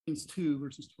Philippians 2,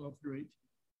 verses 12 through 18.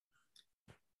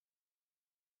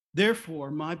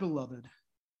 Therefore, my beloved,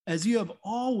 as you have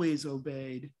always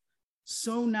obeyed,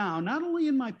 so now, not only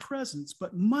in my presence,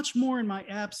 but much more in my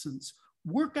absence,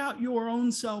 work out your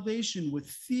own salvation with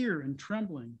fear and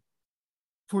trembling.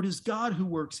 For it is God who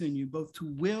works in you, both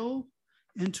to will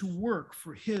and to work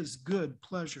for his good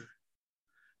pleasure.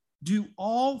 Do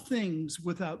all things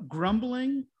without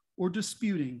grumbling or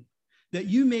disputing, that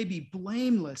you may be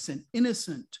blameless and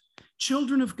innocent,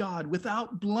 children of God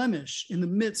without blemish in the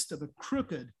midst of a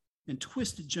crooked and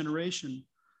twisted generation,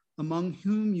 among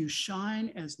whom you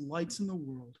shine as lights in the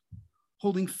world,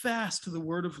 holding fast to the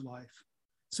word of life,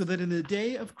 so that in the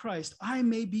day of Christ I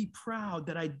may be proud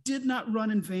that I did not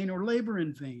run in vain or labor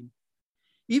in vain.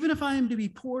 Even if I am to be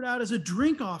poured out as a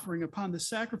drink offering upon the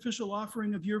sacrificial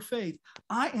offering of your faith,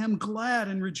 I am glad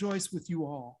and rejoice with you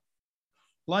all.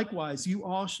 Likewise, you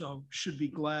also should be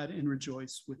glad and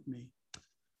rejoice with me.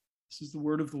 This is the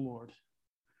word of the Lord.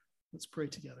 Let's pray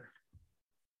together.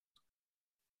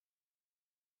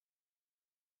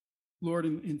 Lord,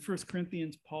 in 1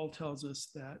 Corinthians, Paul tells us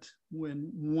that when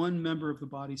one member of the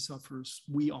body suffers,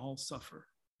 we all suffer.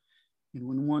 And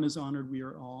when one is honored, we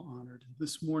are all honored.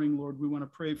 This morning, Lord, we want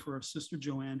to pray for our sister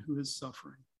Joanne, who is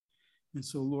suffering. And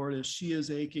so, Lord, as she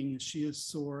is aching, as she is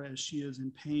sore, as she is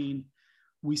in pain,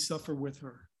 we suffer with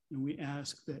her. And we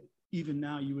ask that even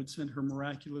now you would send her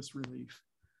miraculous relief,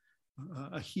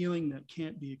 a healing that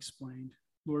can't be explained.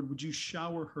 Lord, would you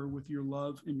shower her with your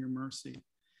love and your mercy?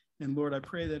 And Lord, I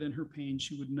pray that in her pain,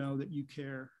 she would know that you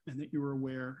care and that you're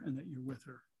aware and that you're with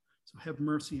her. So have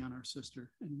mercy on our sister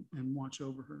and watch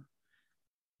over her.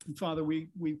 And Father, we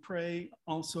pray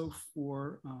also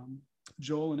for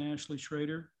Joel and Ashley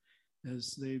Schrader,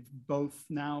 as they've both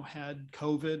now had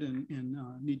COVID and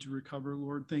need to recover.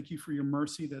 Lord, thank you for your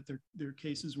mercy that their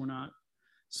cases were not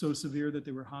so severe that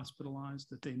they were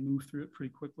hospitalized, that they moved through it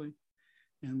pretty quickly.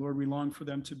 And Lord, we long for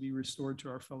them to be restored to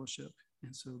our fellowship.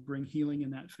 And so bring healing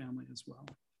in that family as well.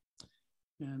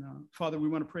 And Father, we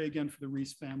want to pray again for the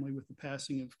Reese family with the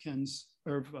passing of Kevin's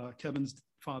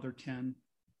father, Ken,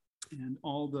 and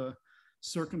all the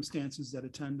circumstances that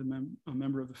attend a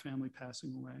member of the family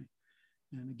passing away.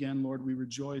 And again, Lord, we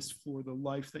rejoice for the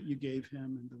life that you gave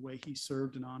him and the way he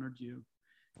served and honored you.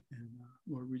 And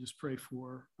Lord, we just pray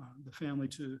for the family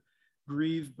to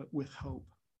grieve, but with hope,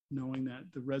 knowing that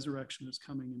the resurrection is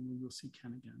coming and we will see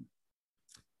Ken again.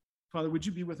 Father, would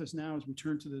you be with us now as we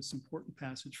turn to this important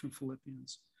passage from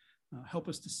Philippians? Help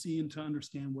us to see and to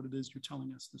understand what it is you're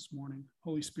telling us this morning.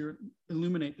 Holy Spirit,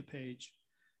 illuminate the page.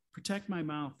 Protect my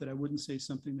mouth that I wouldn't say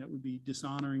something that would be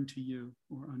dishonoring to you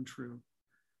or untrue.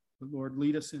 But Lord,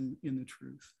 lead us in the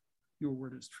truth. Your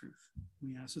word is truth.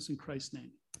 We ask this in Christ's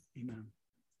name. Amen.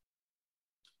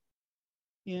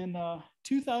 In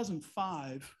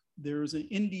 2005, there was an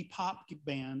indie pop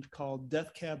band called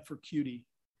Death Cab for Cutie.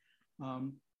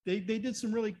 They did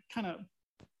some really kind of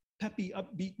peppy,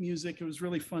 upbeat music. It was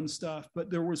really fun stuff.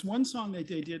 But there was one song that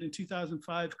they did in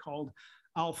 2005 called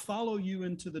I'll Follow You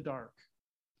Into the Dark.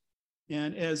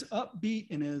 And as upbeat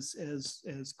and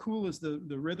as cool as the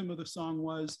rhythm of the song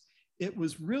was, it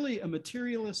was really a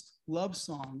materialist love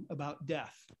song about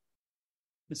death.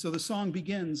 And so the song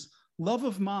begins, love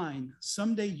of mine,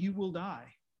 someday you will die,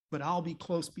 but I'll be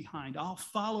close behind. I'll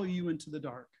follow you into the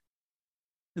dark.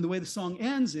 And the way the song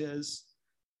ends is,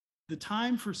 the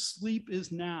time for sleep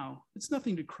is now. It's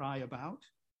nothing to cry about,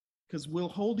 because we'll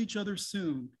hold each other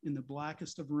soon in the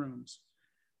blackest of rooms.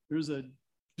 There's a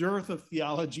dearth of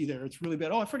theology there. It's really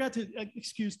bad. Oh, I forgot to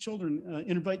excuse children,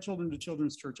 invite children to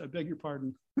children's church. I beg your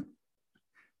pardon.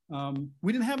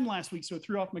 We didn't have them last week, so it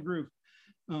threw off my groove.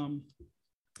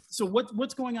 So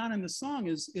what's going on in the song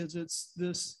is it's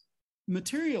this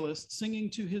materialist singing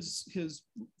to his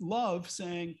love,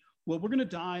 saying, well, we're going to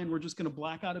die and we're just going to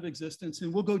black out of existence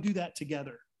and we'll go do that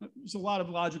together. There's a lot of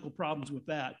logical problems with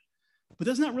that. But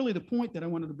that's not really the point that I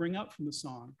wanted to bring up from the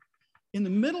song. In the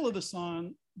middle of the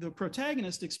song, the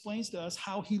protagonist explains to us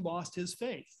how he lost his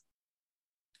faith.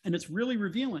 And it's really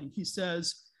revealing. He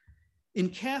says, in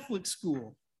Catholic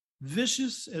school,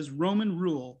 vicious as Roman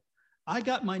rule, I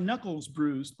got my knuckles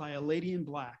bruised by a lady in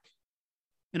black.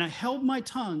 And I held my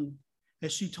tongue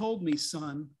as she told me,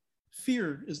 son,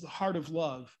 fear is the heart of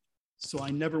love. So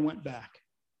I never went back.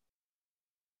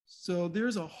 So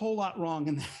there's a whole lot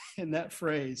wrong in that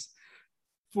phrase.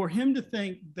 For him to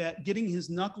think that getting his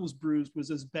knuckles bruised was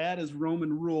as bad as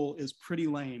Roman rule is pretty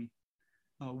lame.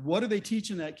 What are they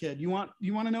teaching that kid? You want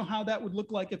to know how that would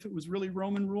look like if it was really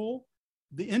Roman rule?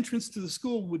 The entrance to the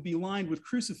school would be lined with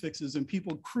crucifixes and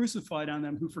people crucified on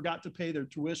them who forgot to pay their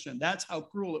tuition. That's how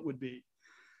cruel it would be.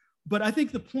 But I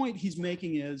think the point he's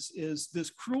making is this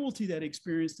cruelty that he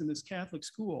experienced in this Catholic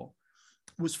school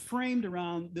was framed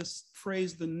around this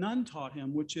phrase the nun taught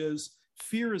him, which is,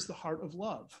 fear is the heart of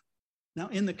love. Now,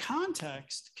 in the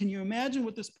context, can you imagine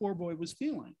what this poor boy was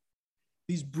feeling?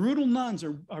 These brutal nuns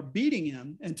are beating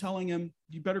him and telling him,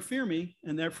 you better fear me,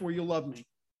 and therefore you'll love me.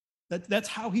 That's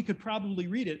how he could probably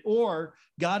read it. Or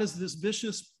God is this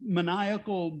vicious,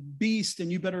 maniacal beast,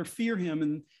 and you better fear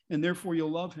him, and therefore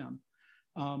you'll love him.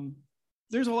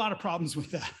 There's a lot of problems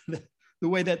with that, the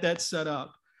way that that's set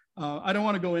up. I don't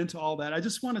want to go into all that. I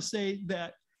just want to say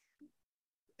that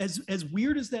as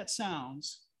weird as that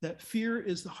sounds, that fear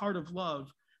is the heart of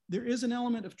love, there is an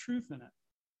element of truth in it.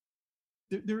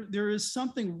 There is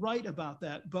something right about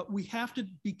that, but we have to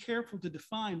be careful to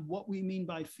define what we mean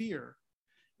by fear,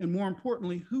 and more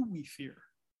importantly, who we fear.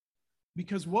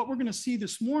 Because what we're going to see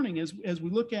this morning is, as we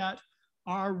look at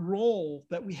our role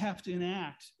that we have to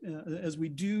enact as we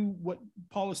do what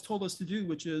Paul has told us to do,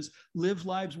 which is live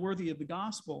lives worthy of the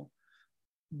gospel,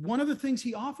 one of the things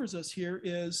he offers us here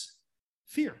is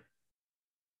fear.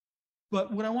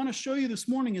 But what I want to show you this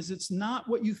morning is it's not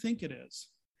what you think it is.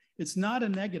 It's not a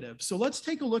negative. So let's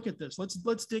take a look at this.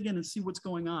 Let's dig in and see what's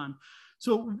going on.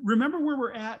 So remember where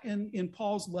we're at in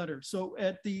Paul's letter. So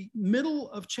at the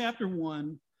middle of chapter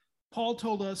 1, Paul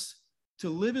told us to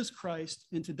live as Christ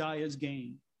and to die as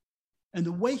gain. And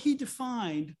the way he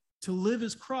defined to live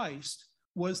as Christ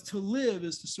was to live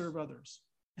is to serve others.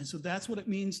 And so that's what it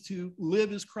means to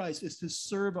live as Christ, is to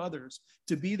serve others,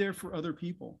 to be there for other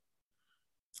people.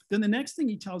 Then the next thing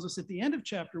he tells us at the end of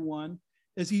chapter 1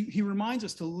 is he reminds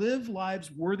us to live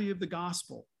lives worthy of the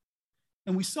gospel.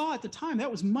 And we saw at the time that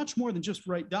was much more than just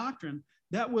right doctrine.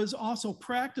 That was also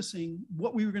practicing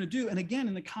what we were going to do. And again,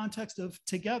 in the context of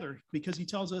together, because he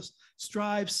tells us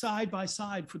strive side by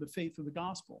side for the faith of the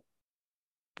gospel.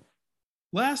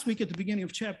 Last week at the beginning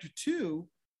of chapter 2,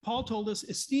 Paul told us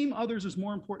esteem others as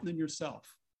more important than yourself.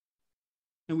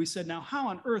 And we said, now, how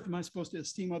on earth am I supposed to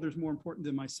esteem others more important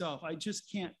than myself? I just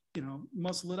can't,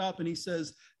 muscle it up. And he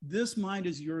says, this mind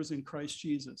is yours in Christ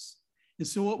Jesus. And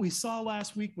so what we saw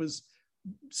last week was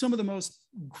some of the most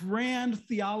grand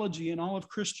theology in all of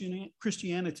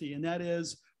Christianity, and that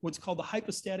is what's called the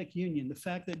hypostatic union, the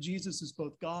fact that Jesus is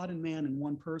both God and man in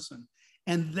one person.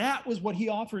 And that was what he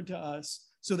offered to us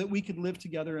so that we could live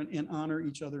together and honor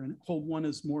each other and hold one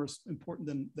as more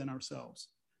important than ourselves.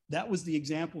 That was the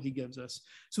example he gives us.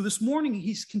 So this morning,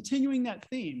 he's continuing that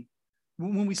theme.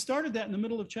 When we started that in the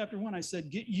middle of chapter 1, I said,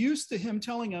 get used to him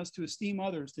telling us to esteem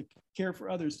others, to care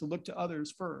for others, to look to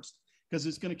others first, because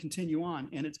it's going to continue on.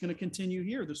 And it's going to continue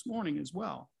here this morning as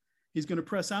well. He's going to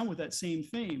press on with that same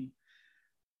theme.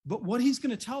 But what he's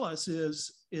going to tell us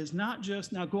is not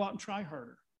just now go out and try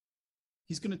harder.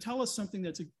 He's going to tell us something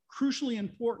that's crucially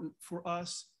important for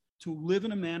us to live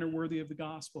in a manner worthy of the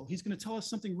gospel. He's going to tell us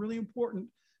something really important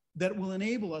that will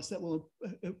enable us, that will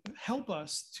help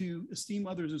us to esteem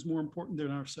others as more important than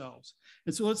ourselves.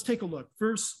 And so let's take a look.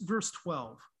 Verse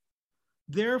 12.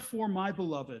 Therefore, my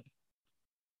beloved,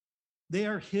 they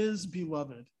are his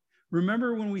beloved.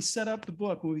 Remember when we set up the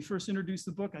book, when we first introduced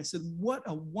the book, I said, what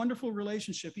a wonderful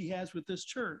relationship he has with this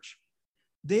church.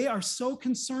 They are so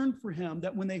concerned for him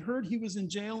that when they heard he was in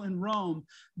jail in Rome,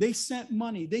 they sent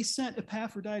money, they sent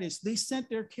Epaphroditus, they sent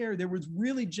their care. There was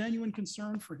really genuine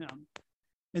concern for him.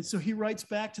 And so he writes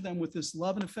back to them with this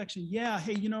love and affection. Yeah,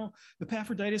 hey,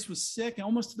 Epaphroditus was sick,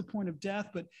 almost to the point of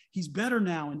death, but he's better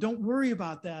now, and don't worry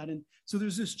about that. And so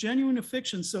there's this genuine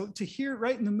affection. So to hear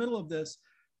right in the middle of this,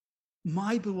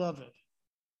 my beloved,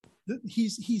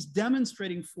 he's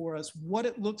demonstrating for us what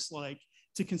it looks like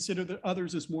to consider that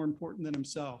others as more important than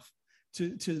himself,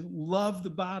 to love the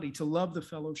body, to love the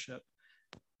fellowship.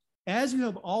 As you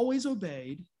have always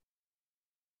obeyed,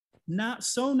 not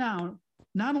so now,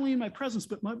 not only in my presence,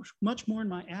 but much more in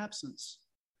my absence.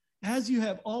 As you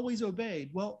have always obeyed.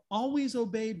 Well, always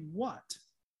obeyed what?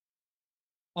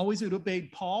 Always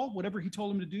obeyed Paul. Whatever he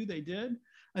told them to do, they did.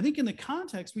 I think in the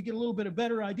context, we get a little bit of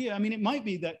better idea. I mean, it might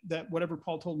be that whatever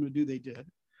Paul told them to do, they did.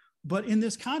 But in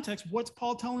this context, what's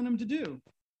Paul telling them to do?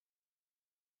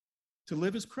 To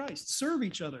live as Christ, serve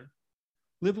each other,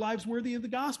 live lives worthy of the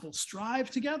gospel, strive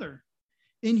together.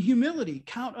 In humility,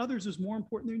 count others as more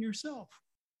important than yourself.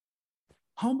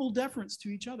 Humble deference to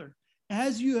each other.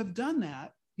 As you have done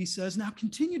that, he says, now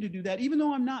continue to do that, even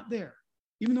though I'm not there,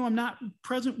 even though I'm not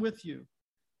present with you,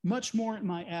 much more in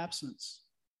my absence.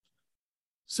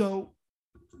 So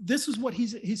this is what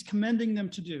he's commending them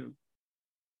to do.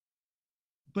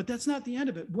 But that's not the end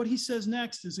of it. What he says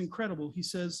next is incredible. He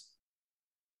says,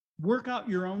 work out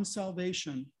your own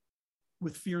salvation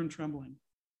with fear and trembling.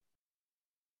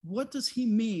 What does he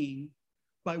mean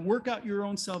by work out your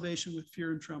own salvation with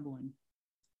fear and trembling.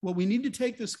 Well, we need to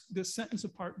take this sentence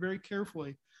apart very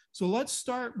carefully. So let's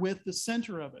start with the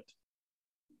center of it.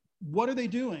 What are they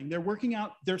doing? They're working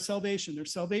out their salvation. Their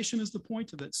salvation is the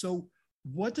point of it. So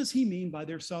what does he mean by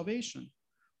their salvation?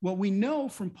 Well, we know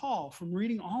from Paul, from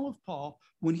reading all of Paul,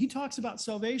 when he talks about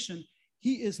salvation,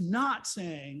 he is not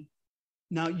saying,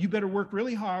 now you better work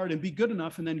really hard and be good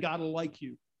enough and then God will like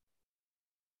you.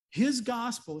 His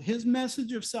gospel, his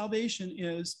message of salvation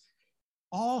is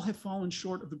all have fallen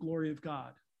short of the glory of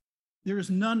God. There is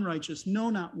none righteous, no,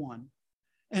 not one.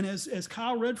 And as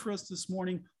Kyle read for us this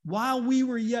morning, while we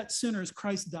were yet sinners,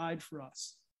 Christ died for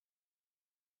us.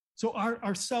 So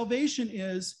our salvation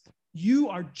is you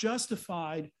are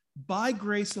justified by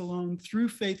grace alone, through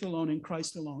faith alone, in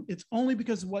Christ alone. It's only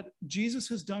because of what Jesus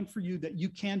has done for you that you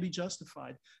can be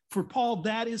justified. For Paul,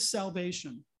 that is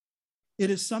salvation. It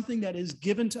is something that is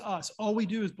given to us. All we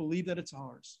do is believe that it's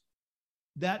ours.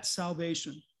 That's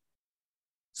salvation.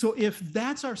 So if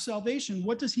that's our salvation,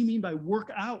 what does he mean by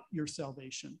work out your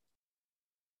salvation?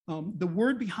 The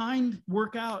word behind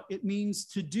work out, it means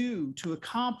to do, to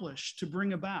accomplish, to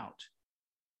bring about.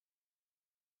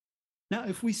 Now,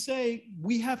 if we say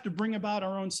we have to bring about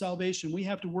our own salvation, we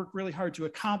have to work really hard to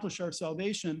accomplish our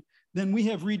salvation, then we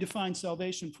have redefined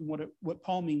salvation from what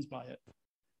Paul means by it.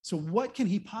 So what can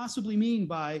he possibly mean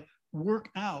by work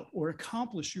out or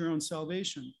accomplish your own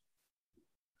salvation?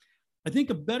 I think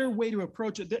a better way to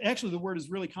approach it, actually the word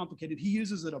is really complicated. He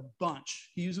uses it a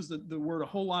bunch. He uses the word a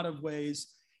whole lot of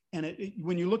ways. And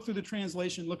when you look through the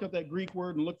translation, look up that Greek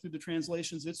word and look through the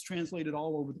translations, it's translated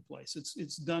all over the place.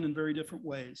 It's done in very different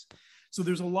ways. So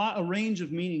there's a range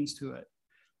of meanings to it.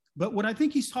 But what I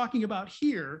think he's talking about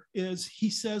here is he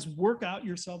says, work out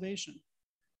your salvation.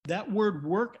 That word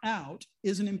work out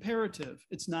is an imperative.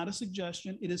 It's not a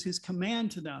suggestion. It is his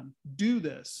command to them. Do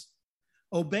this.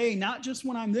 Obey, not just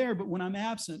when I'm there, but when I'm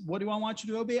absent. What do I want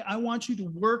you to obey? I want you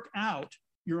to work out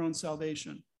your own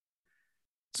salvation.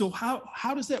 So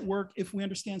how does that work if we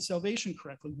understand salvation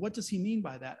correctly? What does he mean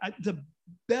by that? The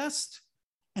best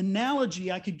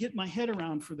analogy I could get my head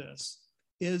around for this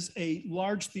is a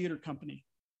large theater company.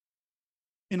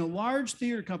 In a large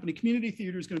theater company, community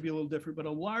theater is going to be a little different, but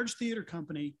a large theater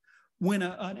company, when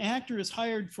an actor is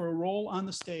hired for a role on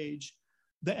the stage,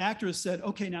 the actor has said,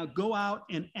 okay, now go out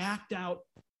and act out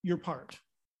your part.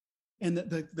 And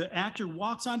the actor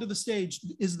walks onto the stage.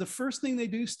 Is the first thing they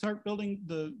do start building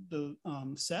the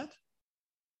set?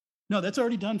 No, that's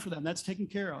already done for them. That's taken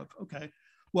care of. Okay.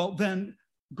 Well, then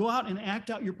go out and act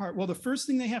out your part. Well, the first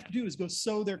thing they have to do is go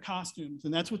sew their costumes.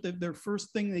 And that's what their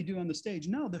first thing they do on the stage.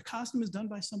 No, the costume is done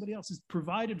by somebody else. It's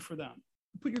provided for them.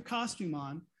 Put your costume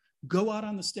on, go out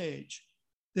on the stage.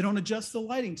 They don't adjust the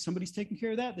lighting. Somebody's taking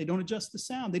care of that. They don't adjust the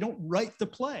sound. They don't write the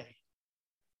play.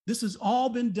 This has all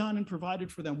been done and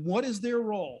provided for them. What is their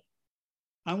role?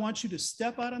 I want you to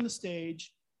step out on the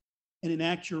stage and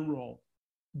enact your role.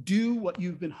 Do what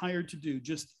you've been hired to do.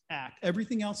 Just act.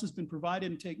 Everything else has been provided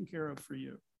and taken care of for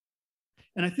you.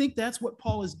 And I think that's what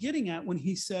Paul is getting at when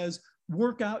he says,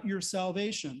 work out your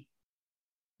salvation.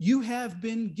 You have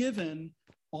been given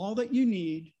all that you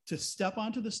need to step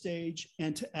onto the stage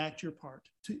and to act your part,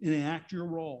 to enact your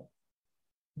role.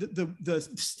 The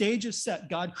stage is set.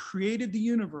 God created the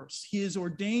universe. He has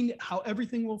ordained how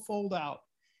everything will fold out.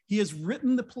 He has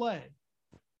written the play.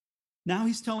 Now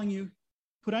he's telling you,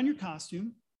 put on your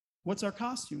costume. What's our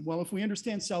costume? Well, if we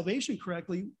understand salvation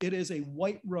correctly, it is a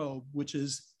white robe, which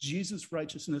is Jesus'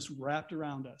 righteousness wrapped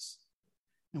around us.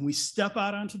 And we step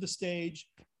out onto the stage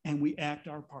and we act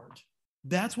our part.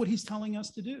 That's what he's telling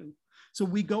us to do. So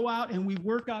we go out and we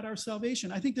work out our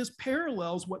salvation. I think this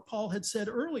parallels what Paul had said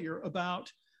earlier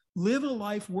about live a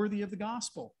life worthy of the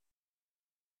gospel.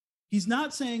 He's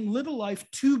not saying live a life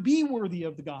to be worthy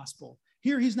of the gospel.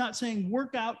 Here he's not saying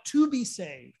work out to be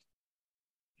saved.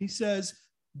 He says,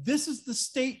 this is the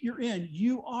state you're in.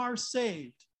 You are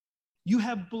saved. You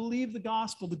have believed the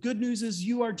gospel. The good news is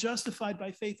you are justified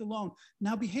by faith alone.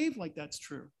 Now behave like that's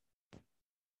true.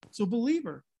 So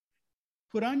believer,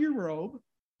 put on your robe,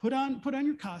 put on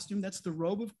your costume. That's the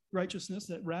robe of righteousness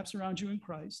that wraps around you in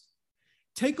Christ.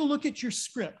 Take a look at your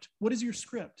script. What is your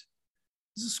script?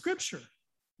 It's a scripture.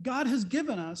 God has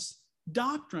given us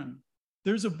doctrine.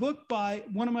 There's a book by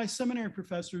one of my seminary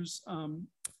professors,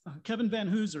 Kevin Van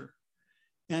Hooser,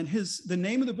 and the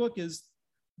name of the book is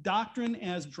Doctrine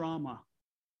as Drama.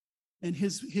 And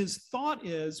his thought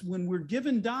is when we're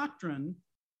given doctrine,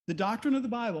 the doctrine of the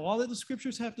Bible, all that the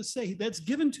scriptures have to say, that's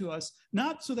given to us,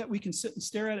 not so that we can sit and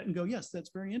stare at it and go, yes,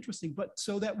 that's very interesting, but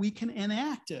so that we can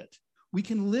enact it. We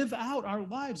can live out our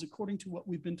lives according to what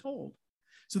we've been told.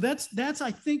 So that's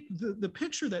I think, the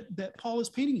picture that Paul is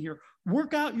painting here.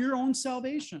 Work out your own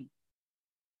salvation.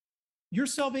 Your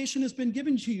salvation has been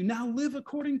given to you. Now live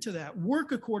according to that.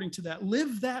 Work according to that.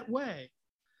 Live that way.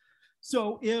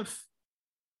 So if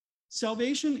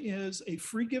salvation is a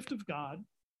free gift of God,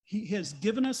 he has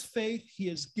given us faith. He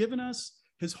has given us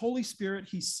his Holy Spirit.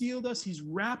 He sealed us. He's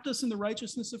wrapped us in the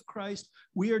righteousness of Christ.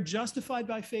 We are justified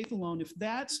by faith alone. If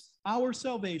that's our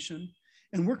salvation,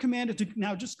 and we're commanded to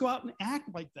now just go out and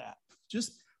act like that,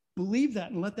 just believe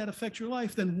that and let that affect your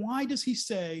life, then why does he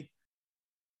say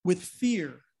with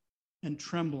fear and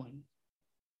trembling?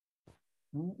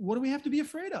 What do we have to be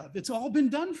afraid of? It's all been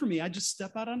done for me. I just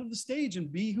step out onto the stage and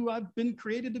be who I've been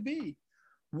created to be.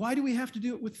 Why do we have to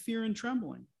do it with fear and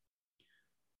trembling?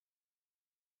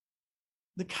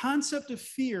 The concept of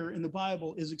fear in the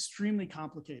Bible is extremely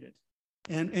complicated.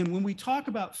 And when we talk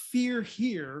about fear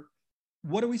here,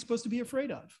 what are we supposed to be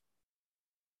afraid of?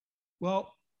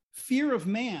 Well, fear of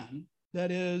man,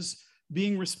 that is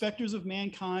being respecters of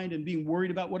mankind and being worried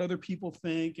about what other people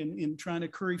think and trying to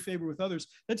curry favor with others,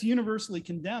 that's universally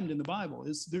condemned in the Bible.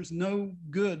 There's no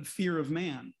good fear of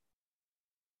man.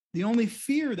 The only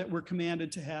fear that we're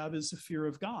commanded to have is the fear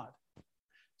of God.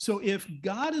 So if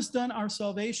God has done our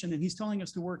salvation and he's telling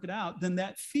us to work it out, then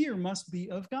that fear must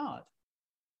be of God,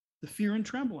 the fear and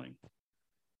trembling.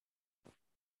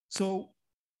 So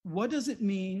what does it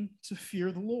mean to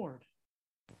fear the Lord?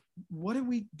 What are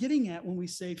we getting at when we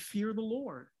say fear the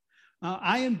Lord?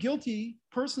 I am guilty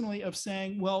personally of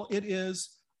saying, well, it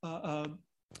is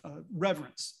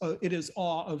reverence. It is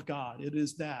awe of God. It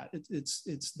is that.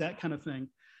 It's that kind of thing.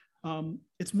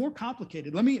 It's more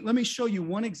complicated. Let me show you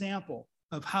one example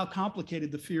of how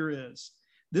complicated the fear is.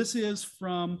 This is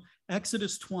from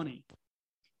Exodus 20.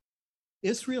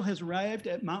 Israel has arrived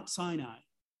at Mount Sinai.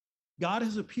 God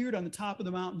has appeared on the top of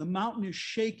the mountain. The mountain is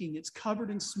shaking. It's covered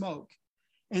in smoke.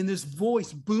 And this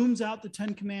voice booms out the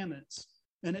 10 Commandments.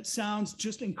 And it sounds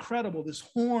just incredible, this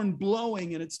horn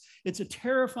blowing, and it's a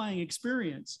terrifying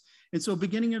experience. And so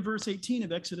beginning in verse 18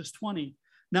 of Exodus 20,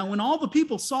 now when all the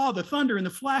people saw the thunder and the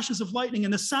flashes of lightning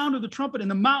and the sound of the trumpet and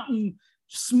the mountain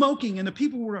smoking, and the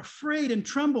people were afraid and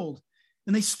trembled,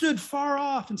 and they stood far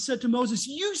off and said to Moses,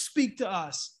 you speak to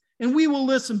us and we will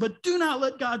listen, but do not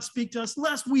let God speak to us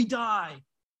lest we die.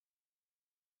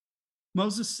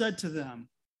 Moses said to them,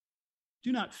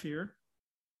 do not fear,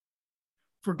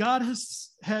 for God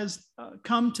has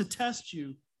come to test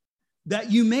you,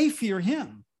 that you may fear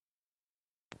him,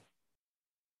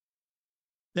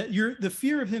 that the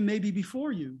fear of him may be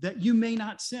before you, that you may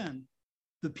not sin.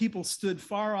 The people stood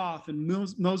far off, and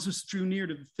Moses drew near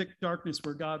to the thick darkness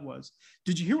where God was.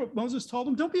 Did you hear what Moses told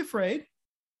them? Don't be afraid.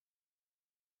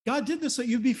 God did this so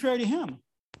you'd be fair to him.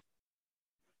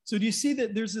 So do you see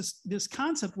that there's this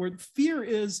concept where fear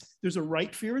is, there's a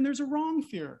right fear and there's a wrong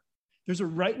fear. There's a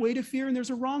right way to fear and there's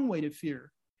a wrong way to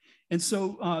fear. And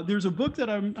so there's a book that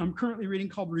I'm currently reading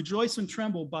called Rejoice and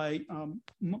Tremble by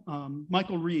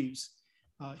Michael Reeves.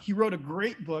 He wrote a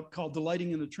great book called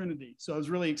Delighting in the Trinity. So I was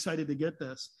really excited to get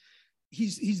this.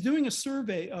 He's doing a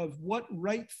survey of what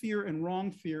right fear and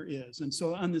wrong fear is. And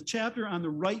so on the chapter on the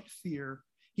right fear,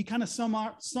 he kind of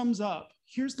sums up,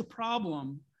 here's the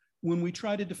problem when we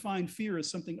try to define fear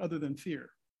as something other than fear.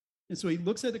 And so he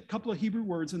looks at a couple of Hebrew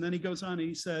words, and then he goes on and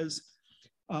he says,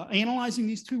 analyzing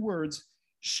these two words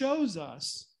shows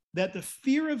us that the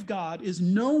fear of God is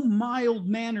no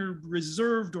mild-mannered,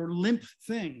 reserved, or limp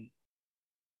thing.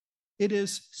 It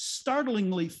is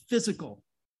startlingly physical.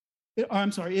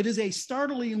 It is a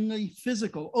startlingly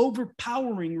physical,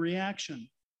 overpowering reaction.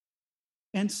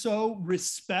 And so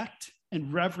respect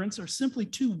and reverence are simply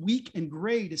too weak and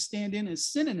gray to stand in as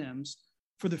synonyms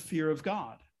for the fear of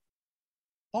God.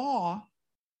 Awe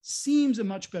seems a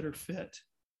much better fit,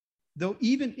 though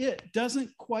even it doesn't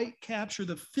quite capture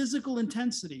the physical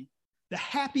intensity, the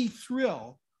happy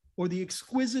thrill, or the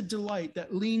exquisite delight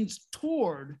that leans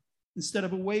toward instead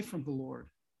of away from the Lord.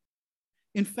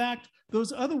 In fact,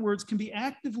 those other words can be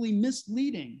actively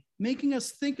misleading, making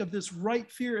us think of this right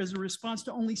fear as a response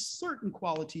to only certain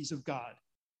qualities of God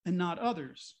and not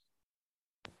others.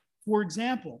 For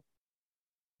example,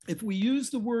 if we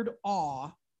use the word awe,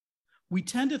 we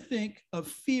tend to think of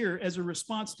fear as a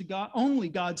response to God, only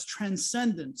God's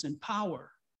transcendence and power,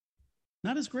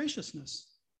 not his graciousness.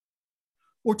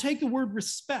 Or take the word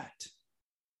respect.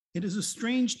 It is a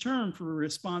strange term for a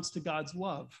response to God's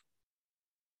love.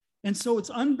 And so it's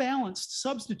unbalanced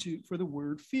substitute for the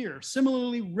word fear.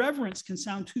 Similarly, reverence can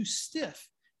sound too stiff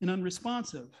and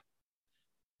unresponsive.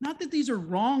 Not that these are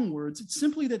wrong words, it's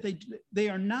simply that they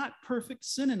are not perfect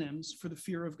synonyms for the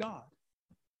fear of God.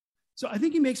 So I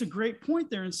think he makes a great point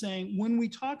there in saying, when we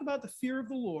talk about the fear of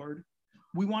the Lord,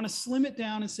 We want to slim it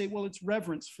down and say, well, it's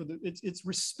reverence for it's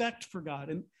respect for God.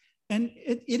 And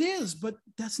it is, but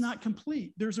that's not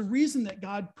complete. There's a reason that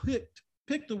God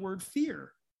picked the word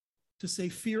fear to say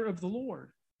fear of the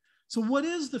Lord. So what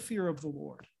is the fear of the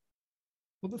Lord?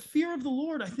 Well, the fear of the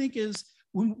Lord, I think, is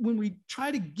when we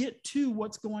try to get to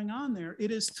what's going on there,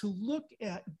 it is to look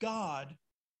at God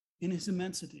in his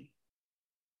immensity,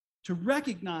 to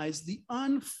recognize the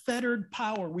unfettered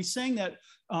power. We sang that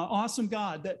awesome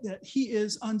God, that he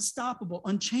is unstoppable,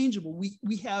 unchangeable.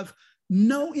 We have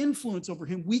no influence over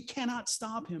him. We cannot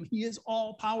stop him. He is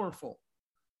all powerful.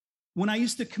 When I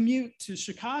used to commute to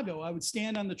Chicago, I would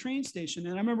stand on the train station.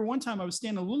 And I remember one time I was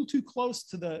standing a little too close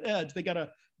to the edge. They got a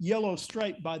yellow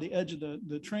stripe by the edge of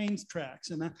the train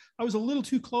tracks. And I was a little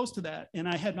too close to that. And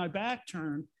I had my back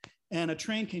turned and a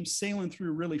train came sailing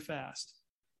through really fast.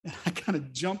 And I kind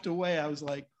of jumped away. I was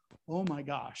like, oh my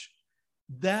gosh,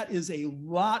 that is a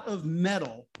lot of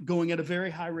metal going at a very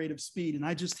high rate of speed. And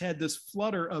I just had this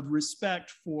flutter of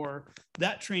respect for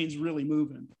that train's really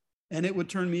moving. And it would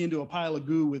turn me into a pile of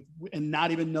goo and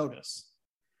not even notice.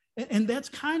 And that's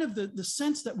kind of the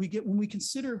sense that we get when we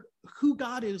consider who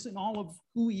God is and all of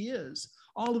who he is,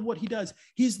 all of what he does.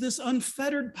 He's this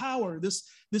unfettered power, this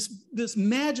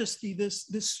majesty,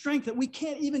 this strength that we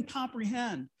can't even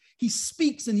comprehend. He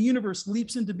speaks and the universe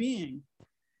leaps into being.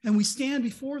 And we stand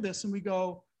before this and we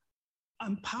go,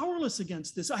 I'm powerless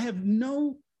against this. I have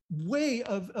no way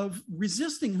of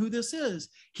resisting who this is.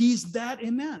 He's that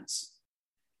immense.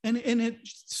 And it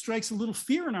strikes a little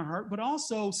fear in our heart, but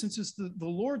also, since it's the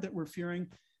Lord that we're fearing,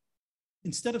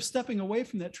 instead of stepping away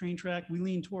from that train track, we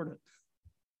lean toward it.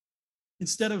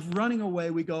 Instead of running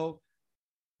away, we go,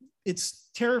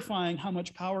 it's terrifying how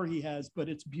much power he has, but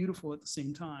it's beautiful at the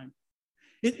same time.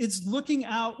 It's looking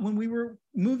out. When we were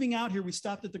moving out here, we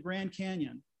stopped at the Grand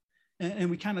Canyon. And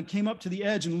we kind of came up to the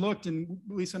edge and looked, and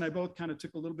Lisa and I both kind of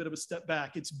took a little bit of a step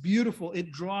back. It's beautiful.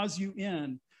 It draws you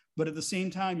in. But at the same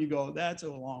time, you go, that's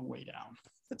a long way down.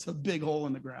 That's a big hole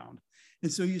in the ground. And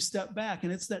so you step back,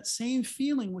 and it's that same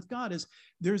feeling with God. Is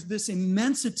there's this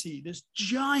immensity, this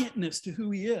giantness to who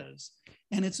he is.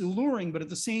 And it's alluring, but at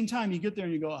the same time, you get there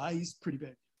and you go, he's pretty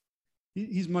big.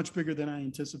 He's much bigger than I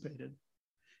anticipated.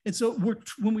 And so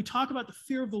when we talk about the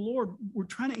fear of the Lord, we're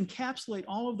trying to encapsulate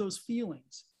all of those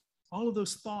feelings, all of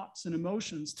those thoughts and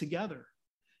emotions together.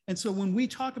 And so when we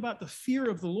talk about the fear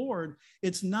of the Lord,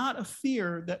 it's not a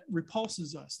fear that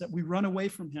repulses us, that we run away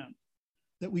from him,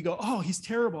 that we go, oh, he's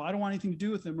terrible. I don't want anything to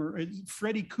do with him, or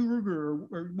Freddy Krueger,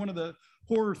 or one of the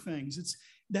horror things.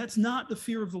 That's not the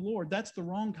fear of the Lord. That's the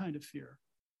wrong kind of fear.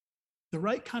 The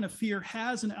right kind of fear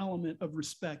has an element of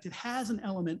respect. It has an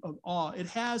element of awe. It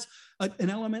has an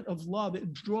element of love.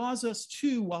 It draws us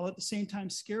to, while at the same time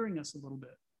scaring us a little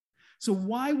bit. So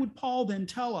why would Paul then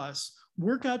tell us,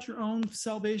 work out your own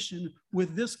salvation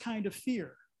with this kind of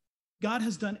fear? God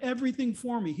has done everything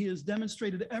for me. He has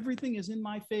demonstrated everything is in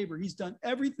my favor. He's done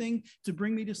everything to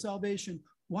bring me to salvation.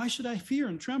 Why should I fear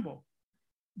and tremble?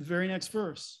 The very next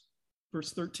verse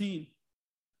 13.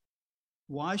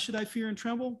 Why should I fear and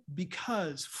tremble?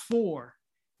 Because for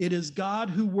it is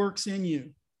God who works in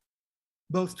you,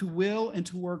 both to will and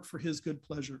to work for his good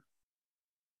pleasure.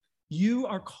 You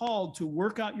are called to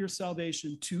work out your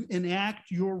salvation, to enact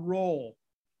your role,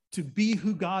 to be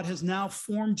who God has now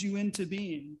formed you into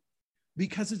being,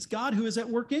 because it's God who is at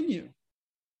work in you.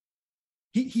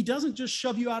 He doesn't just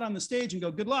shove you out on the stage and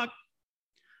go, good luck,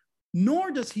 nor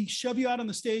does he shove you out on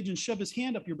the stage and shove his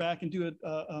hand up your back and do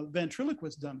a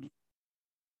ventriloquist dummy.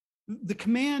 The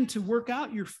command to work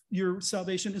out your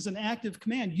salvation is an active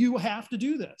command. You have to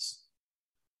do this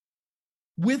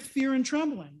with fear and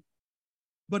trembling.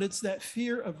 But it's that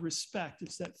fear of respect.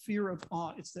 It's that fear of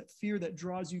awe. It's that fear that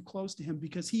draws you close to him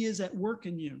because he is at work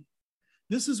in you.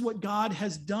 This is what God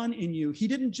has done in you. He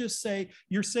didn't just say,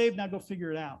 you're saved, now go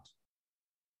figure it out.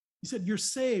 He said, you're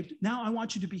saved. Now I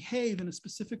want you to behave in a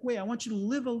specific way. I want you to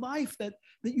live a life that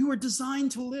you were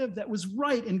designed to live, that was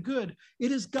right and good.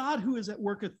 It is God who is at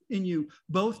work in you,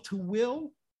 both to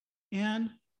will and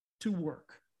to work.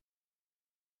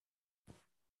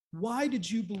 Why did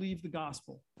you believe the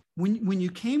gospel? When you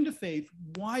came to faith,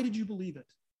 why did you believe it?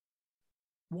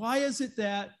 Why is it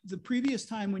that the previous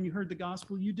time when you heard the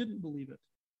gospel, you didn't believe it?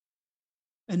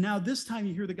 And now this time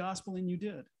you hear the gospel and you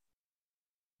did?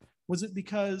 Was it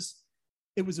because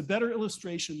it was a better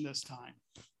illustration this time?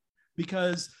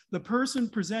 Because the person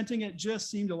presenting it just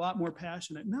seemed a lot more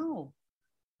passionate? No,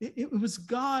 it was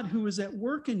God who was at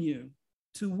work in you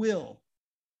to will.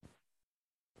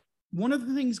 One of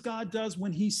the things God does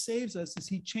when he saves us is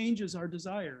he changes our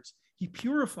desires. He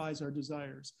purifies our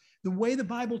desires. The way the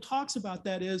Bible talks about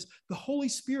that is the Holy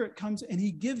Spirit comes and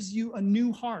he gives you a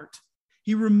new heart.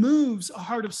 He removes a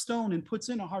heart of stone and puts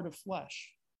in a heart of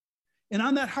flesh. And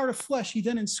on that heart of flesh, he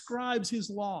then inscribes his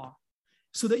law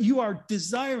so that you are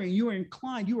desiring, you are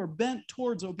inclined, you are bent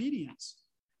towards obedience.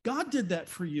 God did that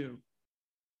for you.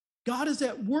 God is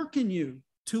at work in you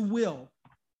to will,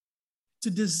 to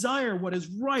desire what is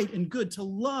right and good, to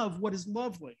love what is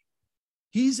lovely.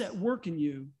 He's at work in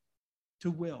you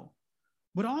to will,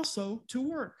 but also to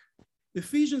work.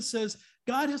 Ephesians says,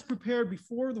 God has prepared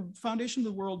before the foundation of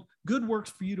the world good works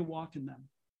for you to walk in them.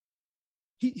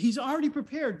 He's already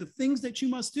prepared the things that you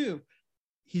must do.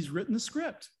 He's written the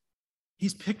script.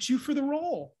 He's picked you for the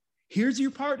role. Here's your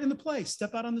part in the play.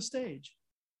 Step out on the stage.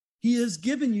 He has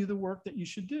given you the work that you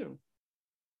should do.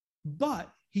 But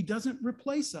he doesn't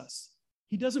replace us.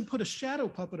 He doesn't put a shadow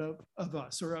puppet of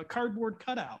us or a cardboard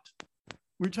cutout.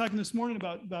 We were talking this morning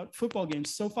about football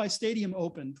games. SoFi Stadium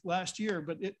opened last year,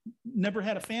 but it never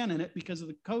had a fan in it because of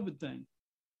the COVID thing.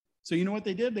 So you know what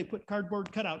they did? They put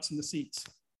cardboard cutouts in the seats.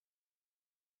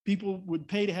 People would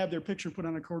pay to have their picture put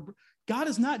on a cardboard. God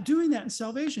is not doing that in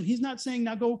salvation. He's not saying,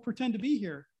 now go pretend to be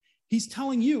here. He's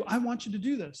telling you, I want you to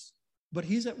do this. But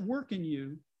he's at work in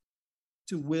you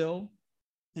to will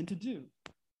and to do.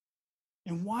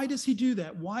 And why does he do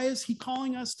that? Why is he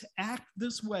calling us to act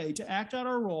this way, to act out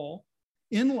our role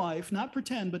in life, not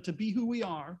pretend, but to be who we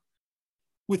are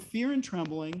with fear and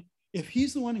trembling, if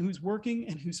he's the one who's working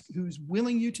and who's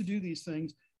willing you to do these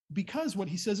things? Because what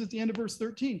he says at the end of verse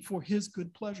 13, for his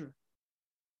good pleasure.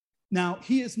 Now,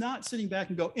 he is not sitting back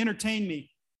and go, entertain me,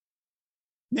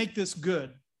 make this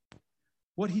good.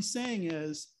 What he's saying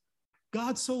is,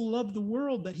 God so loved the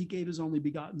world that he gave his only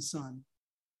begotten son,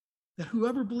 that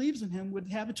whoever believes in him would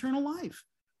have eternal life.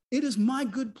 It is my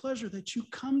good pleasure that you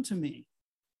come to me,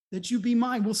 that you be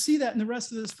mine. We'll see that in the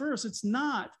rest of this verse. It's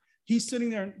not, he's sitting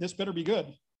there, this better be good.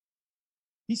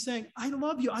 He's saying, I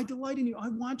love you. I delight in you. I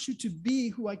want you to be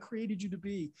who I created you to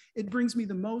be. It brings me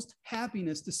the most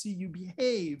happiness to see you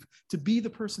behave, to be the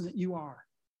person that you are.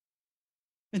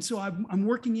 And so I'm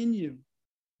working in you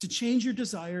to change your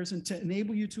desires and to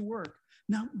enable you to work.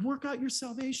 Now, work out your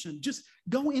salvation. Just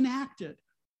go enact it.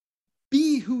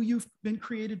 Be who you've been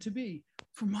created to be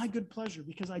for my good pleasure,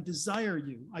 because I desire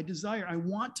you. I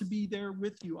want to be there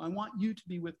with you. I want you to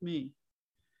be with me.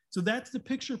 So that's the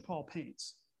picture Paul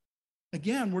paints.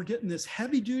 Again, we're getting this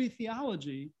heavy-duty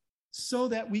theology so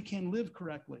that we can live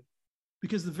correctly.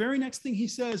 Because the very next thing he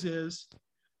says is,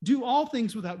 do all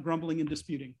things without grumbling and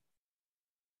disputing.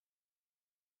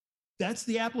 That's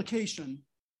the application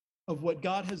of what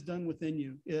God has done within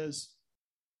you, is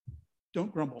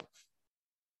don't grumble.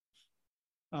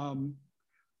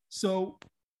 So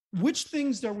which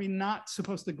things are we not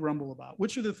supposed to grumble about?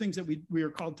 Which are the things that we are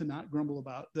called to not grumble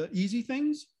about? The easy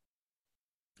things?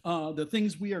 The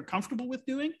things we are comfortable with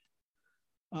doing,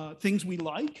 things we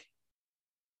like.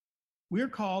 We're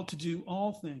called to do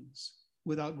all things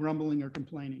without grumbling or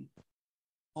complaining.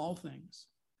 All things.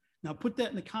 Now put that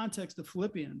in the context of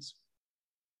Philippians.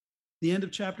 The end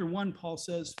of chapter 1, Paul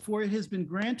says, for it has been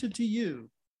granted to you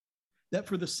that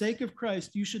for the sake of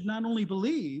Christ, you should not only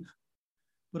believe,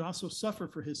 but also suffer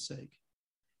for his sake.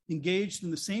 Engaged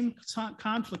in the same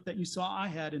conflict that you saw I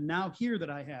had and now hear that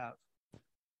I have.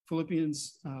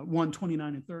 Philippians 1,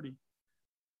 29 and 30.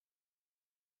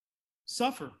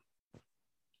 Suffer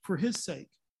for his sake.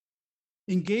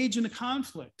 Engage in a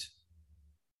conflict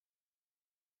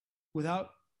without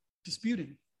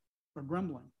disputing or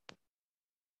grumbling.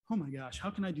 Oh my gosh, how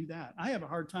can I do that? I have a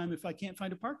hard time if I can't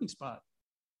find a parking spot.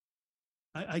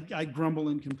 I grumble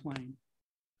and complain.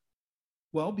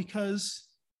 Well, because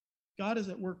God is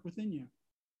at work within you.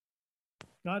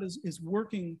 God is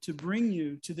working to bring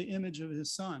you to the image of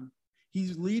his son.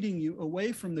 He's leading you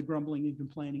away from the grumbling and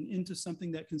complaining into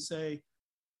something that can say,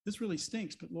 this really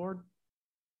stinks, but Lord,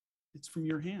 it's from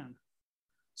your hand.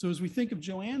 So as we think of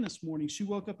Joanne this morning, she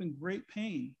woke up in great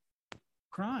pain,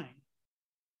 crying.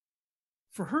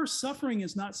 For her, suffering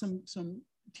is not some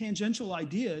tangential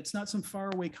idea. It's not some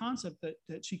faraway concept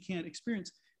that she can't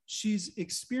experience. She's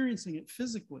experiencing it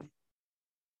physically.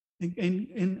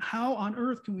 And how on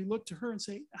earth can we look to her and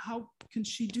say, how can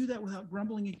she do that without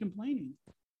grumbling and complaining,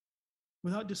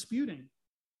 without disputing?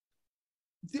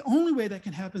 The only way that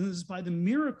can happen is by the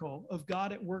miracle of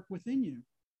God at work within you.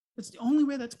 It's the only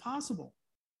way that's possible.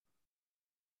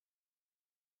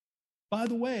 By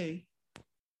the way,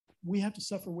 we have to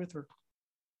suffer with her.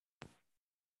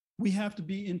 We have to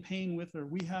be in pain with her.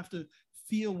 We have to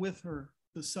feel with her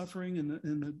the suffering and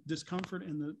the discomfort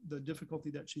and the difficulty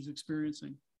that she's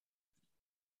experiencing.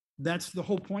 That's the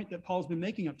whole point that Paul's been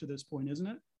making up to this point, isn't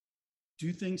it?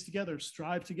 Do things together,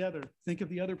 strive together, think of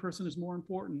the other person as more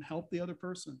important, help the other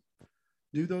person,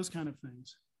 do those kind of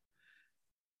things.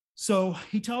 So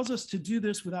he tells us to do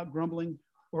this without grumbling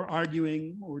or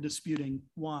arguing or disputing.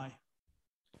 Why?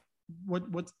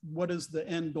 What is the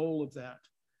end goal of that?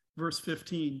 Verse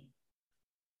 15,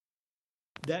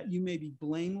 that you may be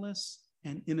blameless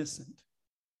and innocent,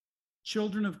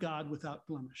 children of God without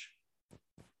blemish.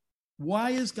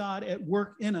 Why is God at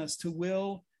work in us to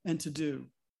will and to do?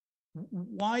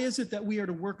 Why is it that we are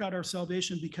to work out our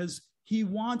salvation? Because he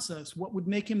wants us. What would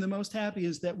make him the most happy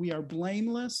is that we are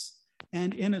blameless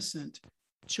and innocent,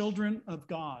 children of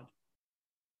God.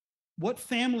 What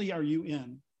family are you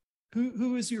in?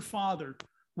 Who is your father?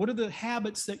 What are the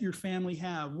habits that your family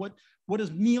have? What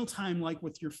is mealtime like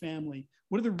with your family?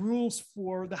 What are the rules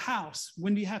for the house?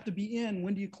 When do you have to be in?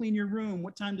 When do you clean your room?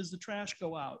 What time does the trash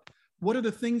go out? What are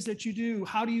the things that you do?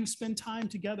 How do you spend time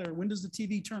together? When does the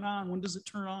TV turn on? When does it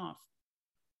turn off?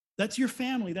 That's your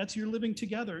family. That's your living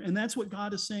together. And that's what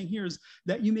God is saying here, is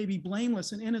that you may be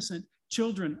blameless and innocent,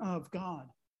 children of God,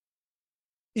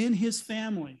 in his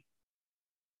family,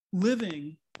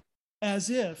 living as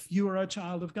if you are a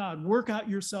child of God. Work out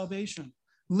your salvation.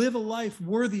 Live a life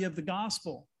worthy of the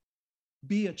gospel.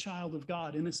 Be a child of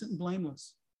God, innocent and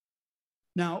blameless.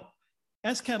 Now,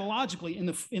 eschatologically,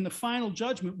 in the final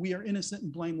judgment, we are innocent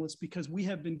and blameless because we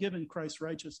have been given Christ's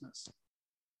righteousness.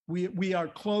 We are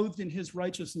clothed in his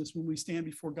righteousness when we stand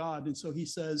before God. And so he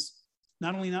says,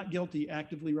 not only not guilty,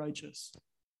 actively righteous.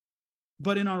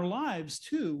 But in our lives,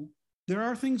 too, there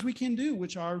are things we can do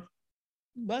which are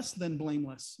less than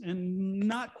blameless and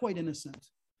not quite innocent.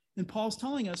 And Paul's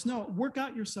telling us, no, work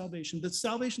out your salvation. The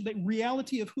salvation, the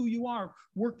reality of who you are,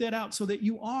 work that out so that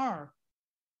you are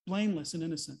blameless and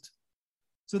innocent,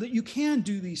 so that you can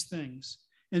do these things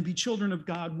and be children of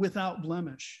God without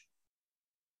blemish.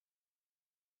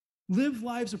 Live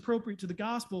lives appropriate to the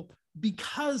gospel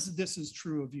because this is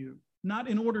true of you, not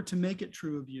in order to make it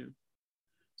true of you.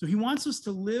 So he wants us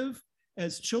to live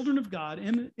as children of God,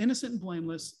 innocent and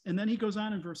blameless. And then he goes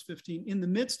on in verse 15, in the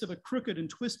midst of a crooked and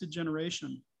twisted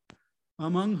generation,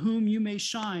 among whom you may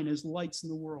shine as lights in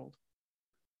the world.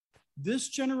 This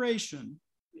generation,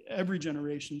 every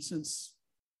generation since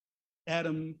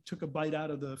Adam took a bite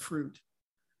out of the fruit,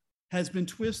 has been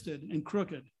twisted and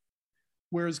crooked.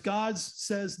 Whereas God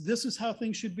says, this is how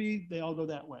things should be, they all go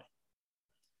that way.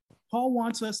 Paul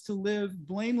wants us to live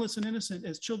blameless and innocent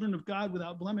as children of God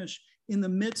without blemish in the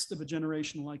midst of a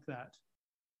generation like that.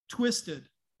 Twisted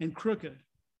and crooked,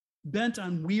 bent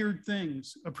on weird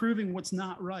things, approving what's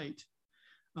not right.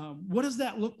 What does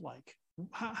that look like?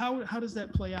 How does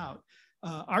that play out?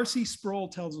 R.C. Sproul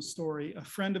tells a story. A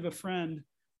friend of a friend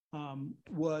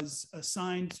was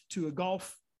assigned to a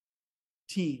golf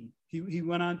team. He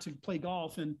went on to play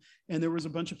golf, and there was a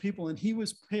bunch of people, and he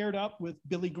was paired up with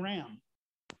Billy Graham.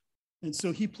 And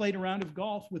so he played a round of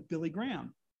golf with Billy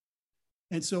Graham.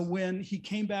 And so when he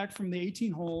came back from the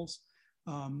 18 holes,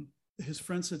 his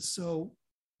friend said, so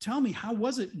tell me, how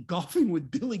was it golfing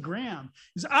with Billy Graham?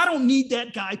 He said, I don't need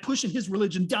that guy pushing his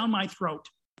religion down my throat.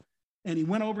 And he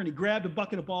went over and he grabbed a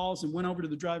bucket of balls and went over to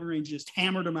the driving range and just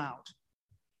hammered them out.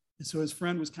 And so his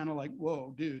friend was kind of like,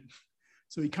 whoa, dude.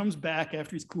 So he comes back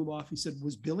after he's cooled off. He said,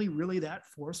 was Billy really that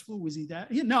forceful? Was he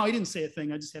that? No, he didn't say a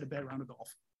thing. I just had a bad round of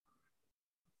golf.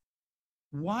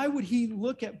 Why would he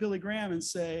look at Billy Graham and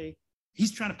say,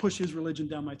 he's trying to push his religion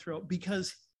down my throat?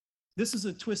 Because this is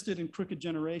a twisted and crooked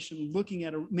generation looking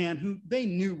at a man who they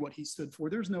knew what he stood for.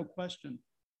 There's no question.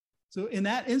 So in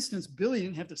that instance, Billy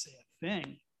didn't have to say a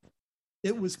thing.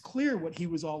 It was clear what he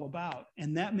was all about.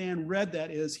 And that man read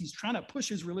that as he's trying to push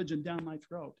his religion down my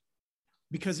throat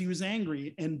because he was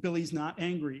angry and Billy's not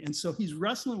angry. And so he's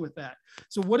wrestling with that.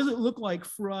 So what does it look like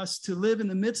for us to live in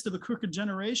the midst of a crooked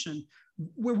generation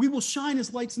where we will shine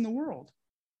as lights in the world?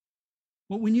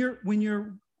 Well, when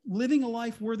you're living a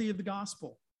life worthy of the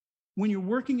gospel, when you're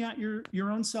working at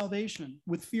your own salvation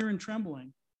with fear and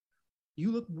trembling,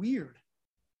 you look weird.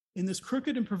 In this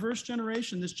crooked and perverse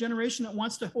generation, this generation that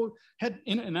wants to head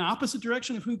in an opposite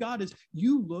direction of who God is,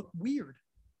 you look weird.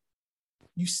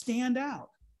 You stand out.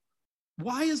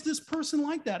 Why is this person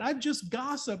like that? I've just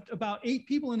gossiped about 8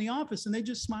 people in the office and they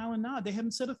just smile and nod. They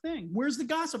haven't said a thing. Where's the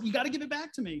gossip? You got to give it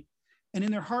back to me. And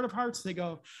in their heart of hearts, they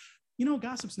go,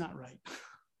 gossip's not right.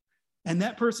 And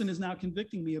that person is now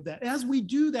convicting me of that. As we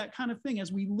do that kind of thing,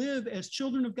 as we live as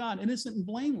children of God, innocent and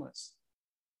blameless,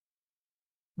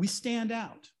 we stand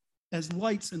out as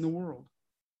lights in the world.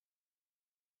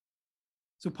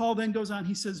 So Paul then goes on,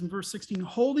 he says in verse 16,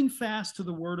 holding fast to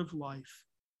the word of life.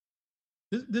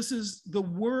 This is the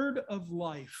word of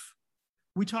life.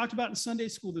 We talked about in Sunday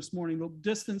school this morning,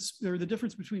 the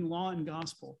difference between law and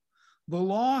gospel. The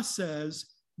law says,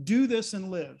 do this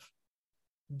and live.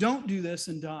 Don't do this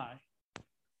and die.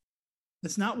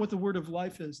 That's not what the word of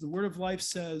life is. The word of life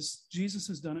says, Jesus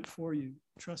has done it for you.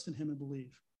 Trust in him and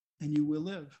believe, and you will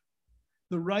live.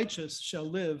 The righteous shall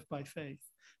live by faith.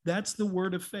 That's the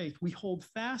word of faith. We hold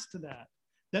fast to that.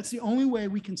 That's the only way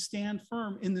we can stand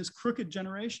firm in this crooked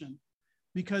generation,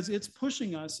 because it's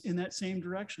pushing us in that same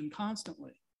direction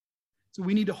constantly. So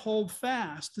we need to hold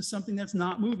fast to something that's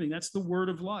not moving. That's the word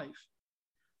of life.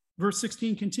 Verse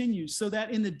 16 continues, so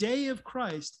that in the day of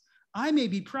Christ, I may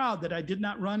be proud that I did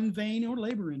not run in vain or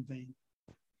labor in vain.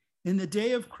 In the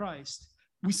day of Christ,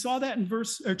 we saw that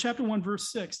in chapter 1,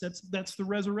 verse 6. That's the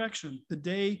resurrection, the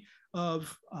day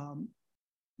of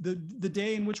the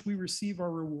day in which we receive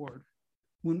our reward,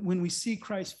 when we see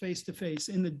Christ face to face.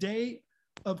 In the day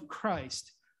of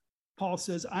Christ, Paul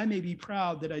says, I may be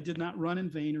proud that I did not run in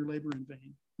vain or labor in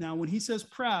vain. Now, when he says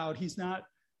proud, he's not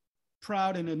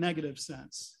proud in a negative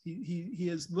sense. He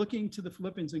is looking to the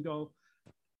Philippians and go,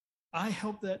 I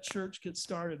helped that church get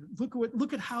started.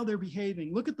 Look at how they're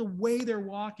behaving. Look at the way they're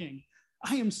walking.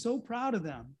 I am so proud of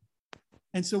them.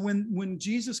 And so when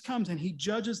Jesus comes and he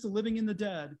judges the living and the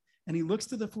dead, and he looks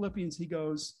to the Philippians, he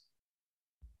goes,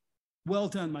 well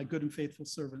done, my good and faithful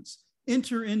servants.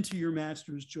 Enter into your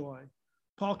master's joy.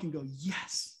 Paul can go,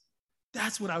 yes,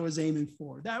 that's what I was aiming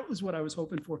for. That was what I was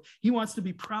hoping for. He wants to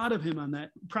be proud of them on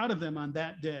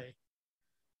that day.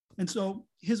 And so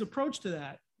his approach to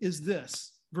that is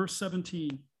this, verse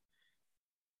 17.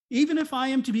 Even if I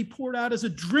am to be poured out as a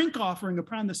drink offering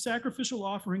upon the sacrificial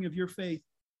offering of your faith,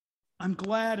 I'm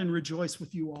glad and rejoice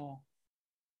with you all.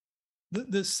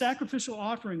 The sacrificial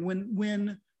offering,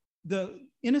 when the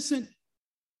innocent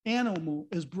animal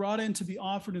is brought in to be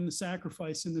offered in the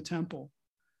sacrifice in the temple,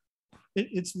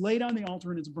 it's laid on the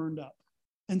altar and it's burned up.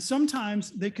 And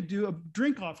sometimes they could do a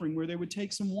drink offering where they would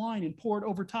take some wine and pour it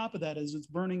over top of that as it's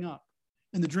burning up.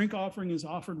 And the drink offering is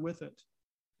offered with it.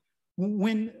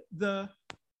 When the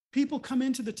people come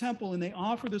into the temple and they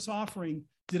offer this offering,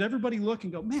 did everybody look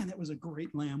and go, man, that was a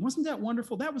great lamb. Wasn't that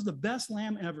wonderful? That was the best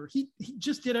lamb ever. He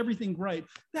just did everything right.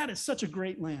 That is such a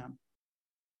great lamb.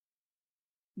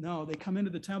 No, they come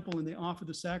into the temple and they offer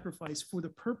the sacrifice for the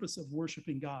purpose of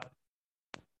worshiping God,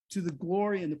 to the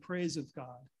glory and the praise of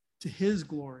God, to his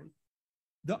glory.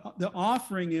 The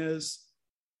offering is,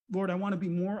 Lord, I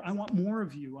want more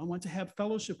of you. I want to have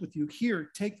fellowship with you. Here,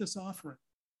 take this offering.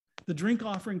 The drink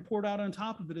offering poured out on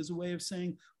top of it is a way of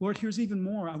saying, Lord, here's even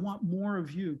more. I want more of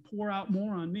you. Pour out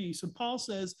more on me. So Paul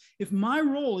says, if my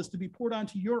role is to be poured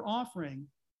onto your offering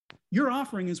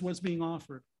is what's being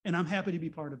offered, and I'm happy to be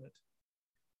part of it.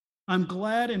 I'm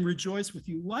glad and rejoice with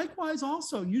you. Likewise,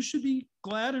 also, you should be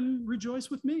glad and rejoice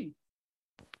with me.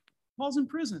 Paul's in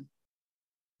prison.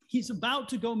 He's about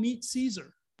to go meet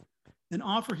Caesar and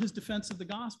offer his defense of the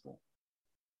gospel.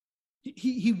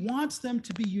 He wants them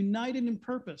to be united in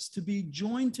purpose, to be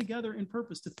joined together in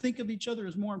purpose, to think of each other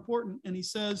as more important. And he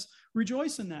says,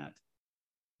 rejoice in that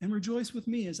and rejoice with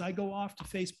me as I go off to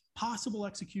face possible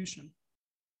execution.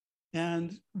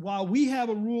 And while we have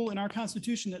a rule in our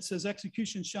Constitution that says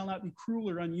execution shall not be cruel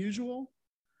or unusual,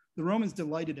 the Romans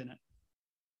delighted in it.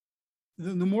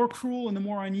 The more cruel and the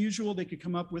more unusual they could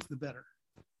come up with, the better.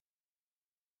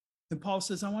 And Paul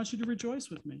says, I want you to rejoice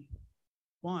with me.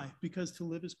 Why? Because to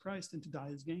live is Christ and to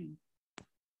die is gain.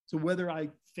 So whether I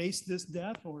face this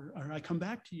death or I come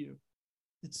back to you,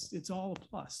 it's all a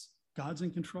plus. God's in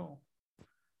control.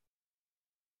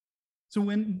 So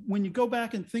when you go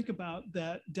back and think about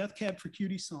that Death Cab for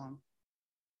Cutie song,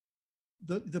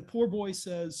 the poor boy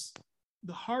says,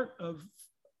 the heart of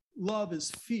love is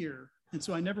fear, and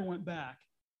so I never went back.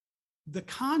 The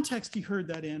context he heard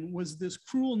that in was this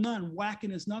cruel nun whacking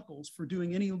his knuckles for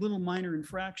doing any little minor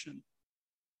infraction.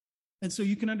 And so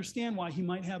you can understand why he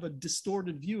might have a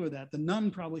distorted view of that. The nun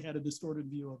probably had a distorted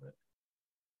view of it.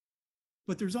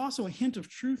 But there's also a hint of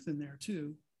truth in there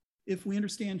too. If we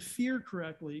understand fear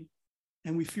correctly,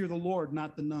 and we fear the Lord,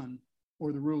 not the nun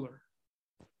or the ruler.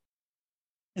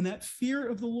 And that fear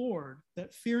of the Lord,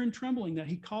 that fear and trembling that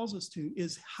he calls us to,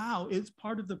 is how it's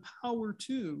part of the power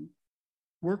to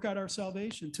work out our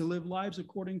salvation, to live lives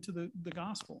according to the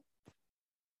gospel,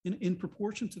 in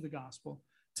proportion to the gospel,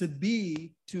 to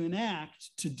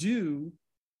enact, to do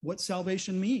what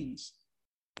salvation means,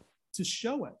 to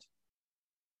show it.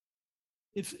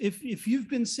 If you've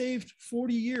been saved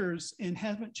 40 years and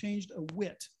haven't changed a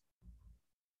whit,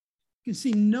 you can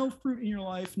see no fruit in your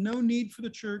life, no need for the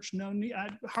church, no need. I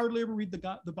hardly ever read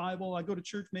the Bible. I go to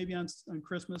church maybe on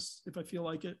Christmas if I feel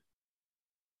like it.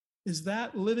 Is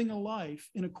that living a life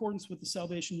in accordance with the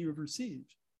salvation you have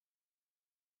received?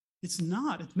 It's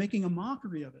not. It's making a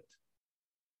mockery of it.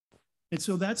 And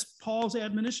so that's Paul's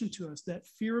admonition to us, that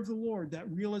fear of the Lord,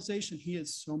 that realization he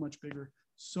is so much bigger,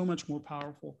 so much more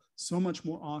powerful, so much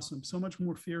more awesome, so much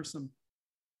more fearsome.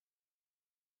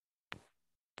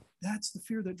 That's the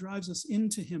fear that drives us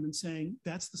into him and saying,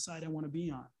 that's the side I want to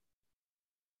be on.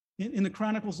 In the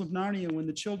Chronicles of Narnia, when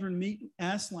the children meet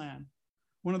Aslan,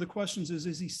 one of the questions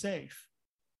is he safe?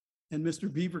 And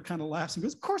Mr. Beaver kind of laughs and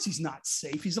goes, of course he's not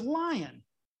safe. He's a lion.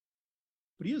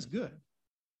 But he is good.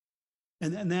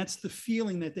 And that's the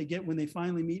feeling that they get when they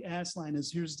finally meet Aslan,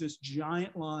 is here's this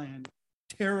giant lion,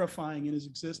 terrifying in his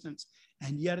existence,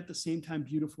 and yet at the same time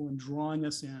beautiful and drawing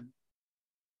us in.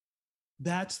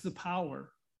 That's the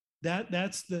power.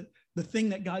 That's the thing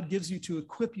that God gives you to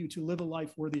equip you to live a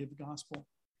life worthy of the gospel,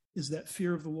 is that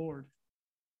fear of the Lord.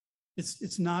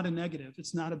 It's not a negative.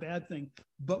 It's not a bad thing,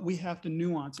 but we have to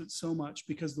nuance it so much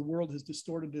because the world has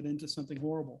distorted it into something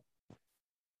horrible.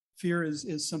 Fear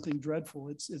is something dreadful.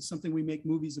 It's something we make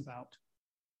movies about,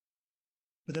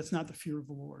 but that's not the fear of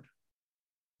the Lord.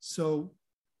 So,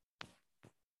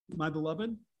 my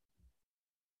beloved,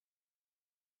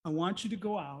 I want you to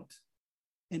go out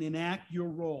and enact your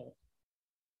role.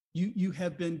 You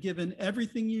have been given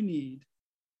everything you need.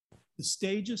 The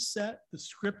stage is set, the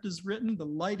script is written, the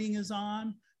lighting is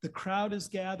on, the crowd is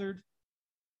gathered.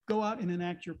 Go out and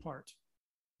enact your part.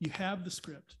 You have the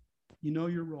script. You know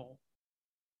your role.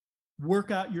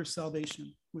 Work out your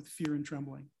salvation with fear and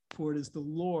trembling, for it is the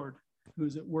Lord who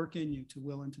is at work in you to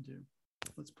will and to do.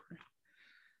 Let's pray.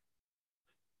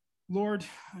 Lord,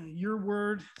 your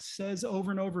word says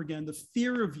over and over again, the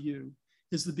fear of you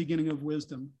is the beginning of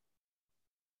wisdom.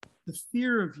 The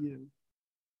fear of you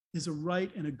is a right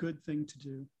and a good thing to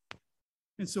do.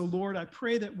 And so, Lord, I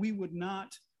pray that we would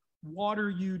not water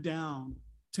you down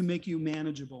to make you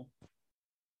manageable.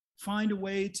 Find a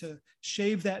way to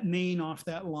shave that mane off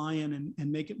that lion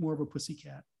and make it more of a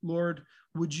pussycat. Lord,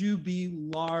 would you be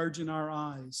large in our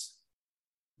eyes?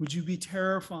 Would you be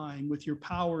terrifying with your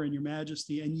power and your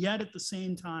majesty? And yet at the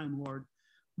same time, Lord,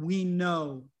 we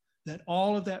know that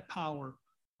all of that power,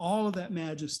 all of that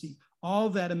majesty, all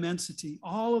of that immensity,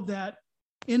 all of that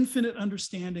infinite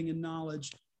understanding and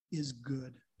knowledge is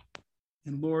good.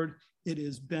 And Lord, it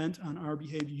is bent on our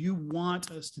behavior. You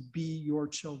want us to be your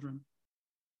children.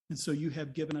 And so you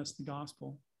have given us the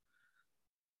gospel.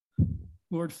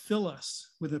 Lord, fill us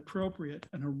with appropriate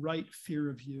and a right fear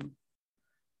of you,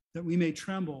 that we may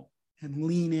tremble and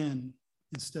lean in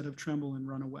instead of tremble and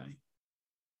run away.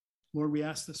 Lord, we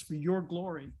ask this for your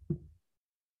glory,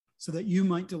 so that you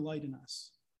might delight in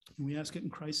us. And we ask it in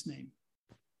Christ's name.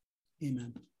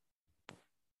 Amen.